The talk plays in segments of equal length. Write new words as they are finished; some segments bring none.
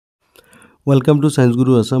Welcome to Science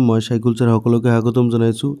Guru Assam. মই Saikhul Sir সকলোকে স্বাগতম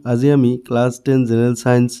জনাইছো। আজি আমি ক্লাস 10 জেনারেল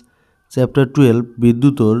সায়েন্স চ্যাপ্টার 12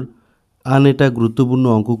 বিদ্যুতৰ আন এটা গুৰুত্বপূৰ্ণ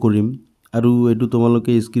অংক কৰিম আৰু এটো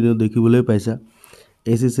তোমালোকে স্ক্ৰিনত দেখিবলৈ পাইছা।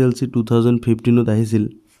 SSLC 2015ত আহিছিল।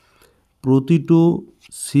 প্ৰতিটো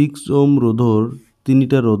 6 ওহম ৰোধৰ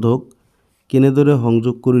তিনিটা ৰোধক কেনেদৰে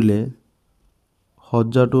সংযোগ কৰিলে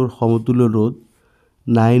সজ্জাটোৰ সমতুল্য ৰোধ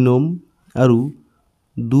 9 ওহম আৰু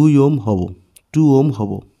 2 ওহম হ'ব 2 ওহম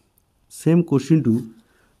হ'ব। সেম কোশ্চেনটো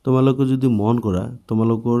তোমালোকে যদি মন কৰা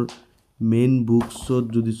তোমালোকৰ মেইন বুকছত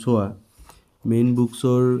যদি চোৱা মেইন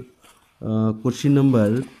বুকছৰ কোশ্চেন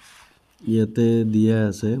নাম্বাৰ ইয়াতে দিয়া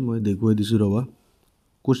আছে মই দেখুৱাই দিছো ৰবা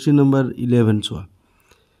কোশ্চেন নাম্বাৰ 11 চোৱা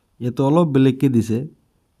ইয়াতে অলপ বেলেগকে দিছে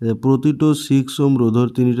যে প্ৰতিটো 6 ওহম ৰোধৰ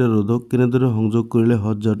তিনিটা ৰোধক কেনেদৰে সংযোগ কৰিলে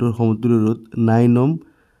সজ্জাটোৰ সমতুল্য ৰোধ 9 ওহম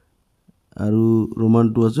আৰু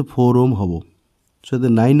ৰোমানটো আছে 4 ওহম হ'ব সো এতে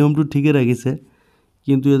 9 ওহমটো ঠিকে ৰাখিছে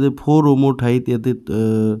কিন্তু ইয়াতে 4 ওহমৰ ঠাইত ইয়াতে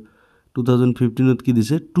 2015ত কি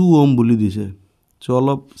দিছে 2 ওহম বুলি দিছে সো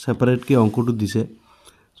অলপ সেপাৰেট কে অংকটো দিছে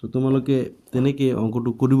সো তোমালোকে তেনেকে অংকটো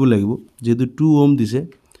কৰিব লাগিব যেহেতু 2 ওহম দিছে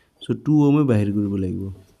সো 2 ওহমে বাহিৰ কৰিব লাগিব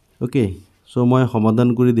ওকে সো মই সমাধান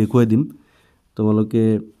কৰি দেখুৱাই দিম তোমালোকে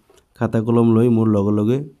খাতা কলম লৈ মোৰ লগে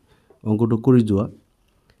লগে অংকটো কৰি যোৱা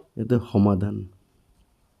এতে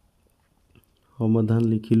সমাধান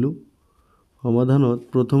লিখিলো সমাধানত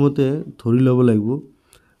প্ৰথমতে ধৰি ল'ব লাগিব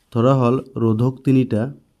ধৰা হল ৰোধক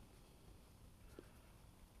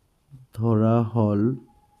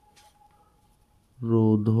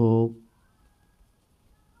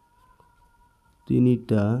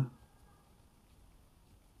তিনিটা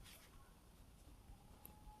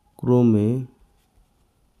ক্ৰমে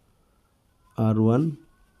R1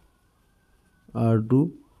 R2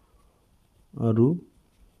 আৰু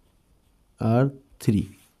R3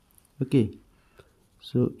 okay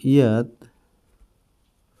so ইয়াত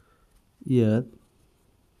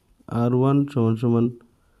R1 সমান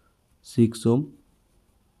 6 ohm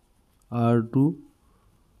R2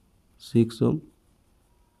 6 ohm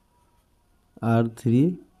R3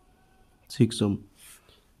 6 ohm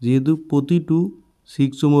যেহেতু প্ৰতিটো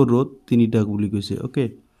 6 ওহমৰ ৰোধ তিনিটা বুলি কৈছে ওকে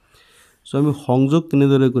সো আমি সংযোগ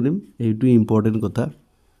কেনেদৰে কৰিম এইটো ইম্পৰ্টেন্ট কথা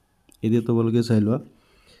এতিয়া তোমালোকে চাই লোৱা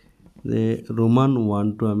যে ৰোমান 1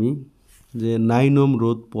 টো আমি যে 9 ওহম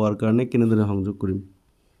ৰোধ পোৱাৰ কাৰণে কেনেদৰে সংযোগ কৰিম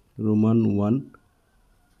ৰোমান 1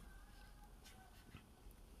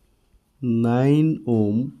 9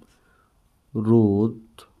 ওহম ৰোধ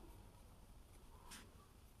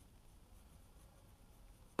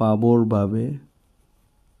পাবৰ বাবে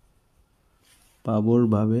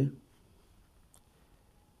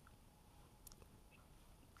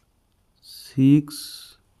 6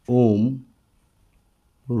 ওহম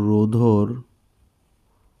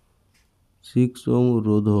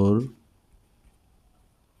ৰোধৰ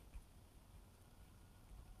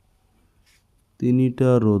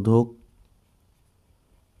তিনিটা ৰোধক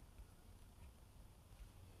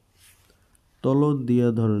তলত দিয়া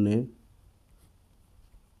ধৰণে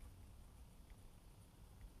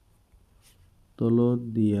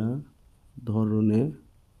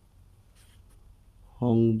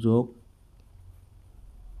সংযোগ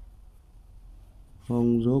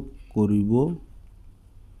কৰিব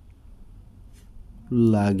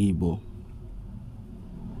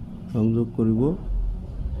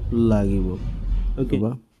লাগিব ওকে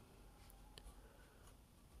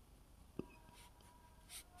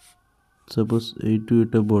সাপোজ এইটো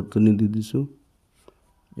এটা বৰ্তনী দি দিছো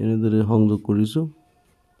এনেদৰে সংযোগ কৰিছো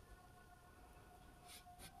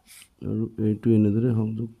আৰু এইটো এনেদৰে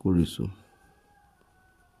সংযোগ কৰিছো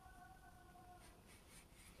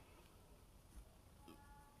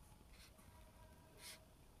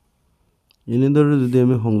এনেদৰে যদি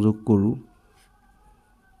আমি সংযোগ কৰো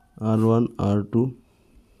R1 R2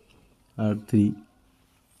 R3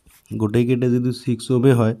 গোটেই কেইটা যদি 6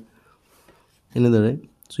 ওহমে হয় এনেদৰে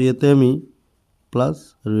সো ইয়াতে আমি প্লাস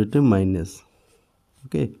আৰু এটা মাইনাস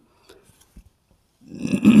ওকে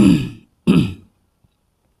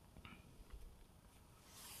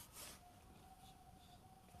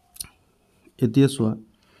এতিয়া চোৱা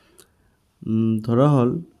ধৰা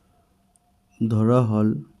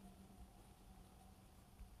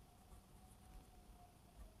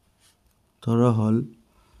হল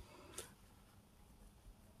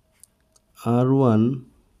R1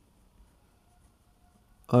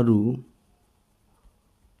 আৰু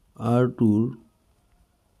R2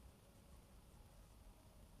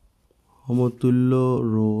 সমতুল্য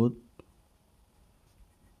ৰোধ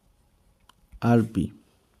RP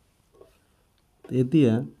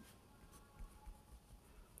এতিয়া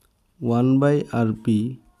 1/RP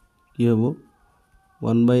কি হ'ব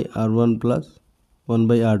 1/R1 plus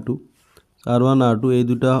 1/R2 R1 R2 এই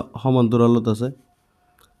দুটা সমান্তৰালত আছে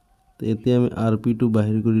তো এতিয়া আমি RP2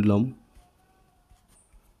 বাহিৰ কৰি লম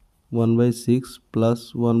 1/6 plus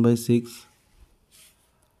 1/6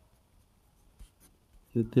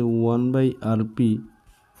 এতিয়া 1/RP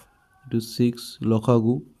to 6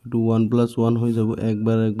 লখাগু to 1 plus 1 হৈ যাব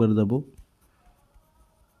একবাৰ যাব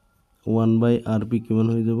 1/RP কিমান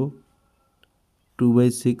হৈ যাব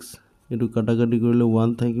 2/6 এটো কাটাকাটি কৰিলে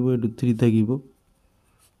 1 থাকিব এটো 3 থাকিব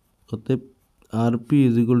অতএব RP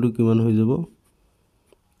is equal to কিমান হৈ যাব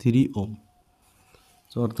 3 ohm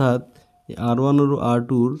so অৰ্থাৎ R1 আৰু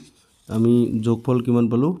R2 ৰ আমি যোগফল কিমান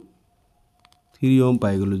পালো 3 ohm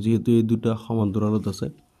পাই গলো যেহেতু এই দুটা সমান্তৰালত আছে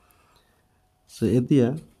so এতিয়া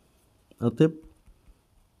অতএব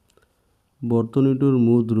বৰ্তনীটোৰ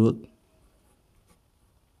মুঠ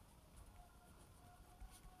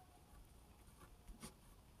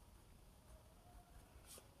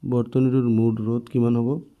ৰোধ কিমান হ'ব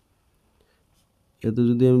এতে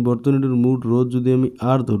যদি আমি বৰ্তনীটোৰ মুঠ ৰোধ যদি আমি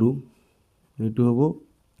R ধৰো এটো হ'ব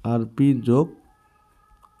RP যোগ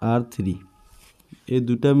R3 এই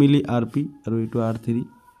দুটা মিলি RP আৰু এটো R3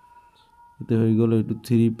 এতে হৈ গল এটো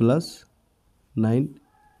 3 plus 9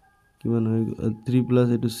 কিমান হৈ 3 plus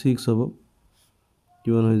এটো 6 হ'ব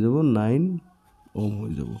কিমান হৈ যাব 9 ohm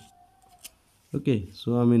হৈ যাব ওকে সো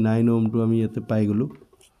আমি 9 ohm টো আমি এতে পাই গলো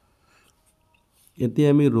এতিয়া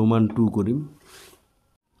আমি রোমান 2 কৰিম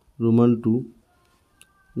ৰোমান 2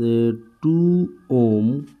 যে 2 ohm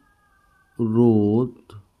ৰোধ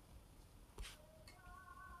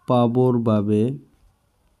পাবৰ বাবে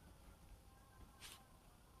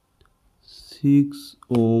 6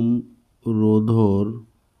 ohm ৰোধৰ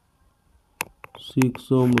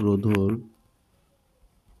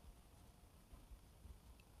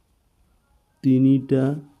তিনিটা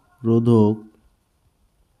ৰোধক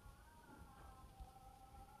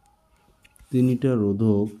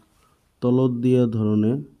তলত দিয়া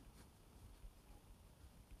ধৰণে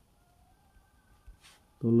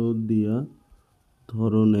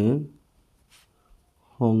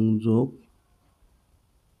সংযোগ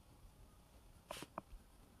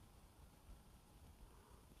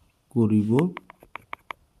কৰিব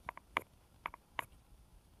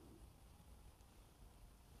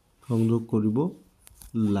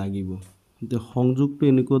লাগিব তে সংযোগটো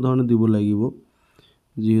এনেকুৱা ধৰণে দিব লাগিব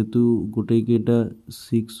যেহেতু গোটেই কেইটা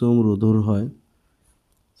 6 ohm ৰোধৰ হয়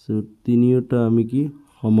সো তিনিওটা আমি কি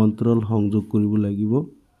সমান্তৰাল সংযোগ কৰিব লাগিব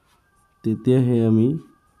তেতিয়াহে আমি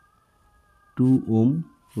 2 ohm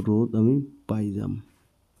ৰোধ আমি পাই যাম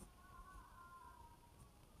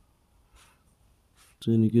তো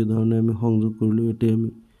এনেকুৱা ধৰণে আমি সংযোগ কৰিলো এতিয়া আমি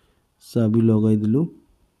চাবি লগাই দিলো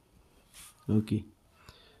ওকে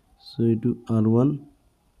সো এটো R1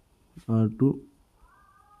 R2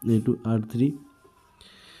 এটো R3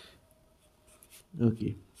 ওকে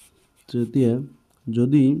তো এতিয়া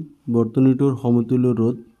যদি বৰ্তনীটোৰ সমতুল্য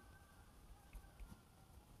রোধ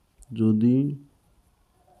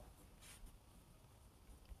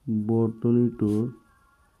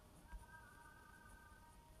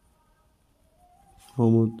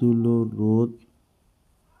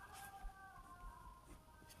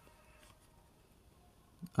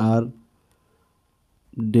R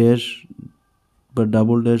ড্যাশ বা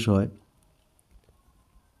ডাবল ড্যাশ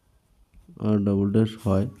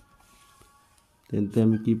হয় তেন্তে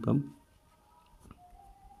আমি কি পাম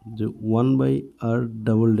যে 1/R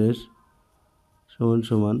ডাবল ড্যাশ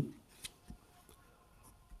সমান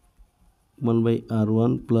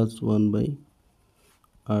 1/R1 plus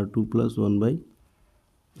 1/R2 plus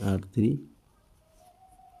 1/R3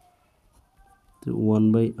 তো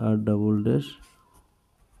 1/R double dash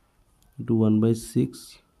into 1/6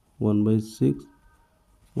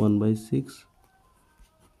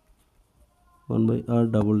 1/R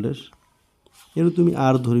double dash এর তুমি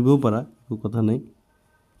R ধরিবও পারা কোনো কথা নাই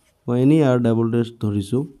মই এনি R double dash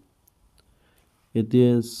ধরিছো এতিয়া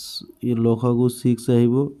এই লসাগু 6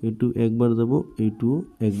 আহিব এটু একবার যাব এটু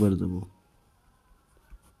একবার যাব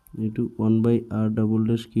এটু 1/R double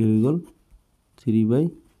dash কি হই গল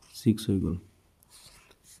 3/6 হই গল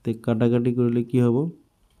তে কাটাকাটি কৰিলে কি হ'ব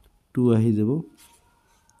 2 আহি যাব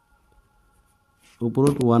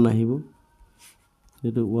ওপৰত 1 আহিব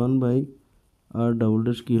এটো 1/R double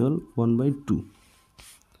dash কি হল 1/2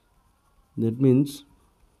 that means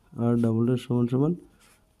R double dash সমান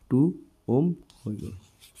 2 ohm হৈ গল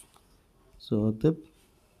সো অতএব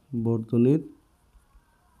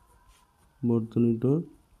বৰ্তনীটোৰ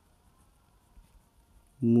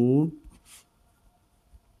মূল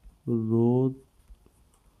রোধ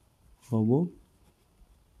হব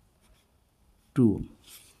 2 ohm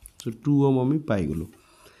so 2 ohm আমি পাই গলো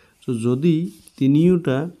so যদি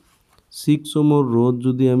তিনিওটা 6 ohমৰ ৰ'দ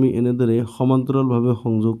যদি আমি এনেদৰে সমান্তৰালভাৱে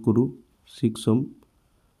সংযোগ কৰোঁ 6 ohm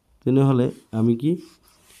তেনেহ'লে আমি কি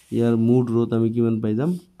ইয়াৰ মুঠ ৰ'দ আমি কিমান পাই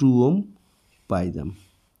যাম 2 ohm পাই যাম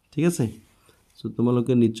ঠিক আছে সো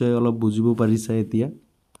তোমালোকে নিশ্চয় অলপ বুজিব পাৰিছা এতিয়া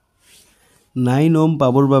 9 ohm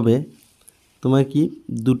পাবৰ বাবে তোমাৰ কি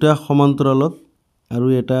দুটা সমান্তৰালত আৰু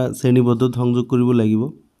এটা শ্ৰেণীবদ্ধত সংযোগ কৰিব লাগিব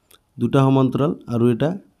দুটা সমান্তৰাল আৰু এটা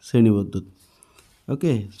শ্ৰেণীবদ্ধত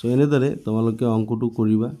ওকে সো এনেদৰে তোমালোকে অংকটো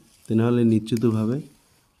কৰিবা তেনেহ'লে নিশ্চিতভাৱে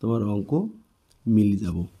তোমাৰ অংক মিলি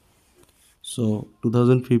যাব সো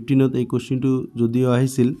 2015 ত এই কোশ্চেনটো যদিও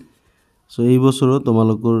আহিছিল সো এই বছৰত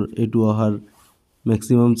তোমালোকৰ এটো অহাৰ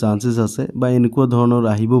ম্যাক্সিমাম চান্সেস আছে বা এনেকুৱা ধৰণৰ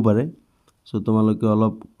আহিব পাৰে সো তোমালোকে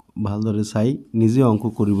অলপ ভালদৰে চাই নিজে অংক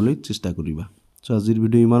কৰিবলৈ চেষ্টা কৰিবা সো আজিৰ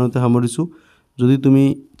ভিডিও ইমানতে সামৰিছো যদি তুমি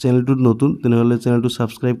চেনেলটোত নতুন তেনেহলে চেনেলটো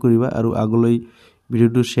সাবস্ক্ৰাইব কৰিবা আৰু আগলৈ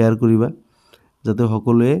ভিডিওটো শেয়াৰ কৰিবা যাতে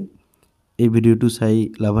সকলোৱে এই ভিডিওটো চাই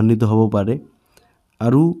লাভান্বিত হ'ব পাৰে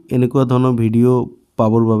আৰু এনেকুৱা ধৰণৰ ভিডিও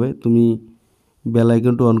পাবৰ বাবে তুমি বেল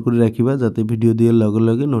আইকনটো অন কৰি ৰাখিবা যাতে ভিডিও দিয়াৰ লগে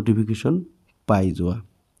লগে নটিফিকেশন পাই যোৱা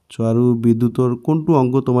সো আৰু বিদ্যুতৰ কোনটো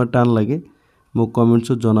অংক তোমাৰ টান লাগে মোক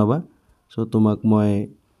কমেন্টছত জনাবা সো তোমাক মই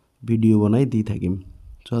ভিডিও বনাই দি থাকিম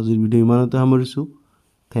সো আজিৰ ভিডিও ইমানতে সামৰিছো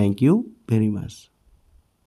থ্যাংক ইউ ভেৰি মাচ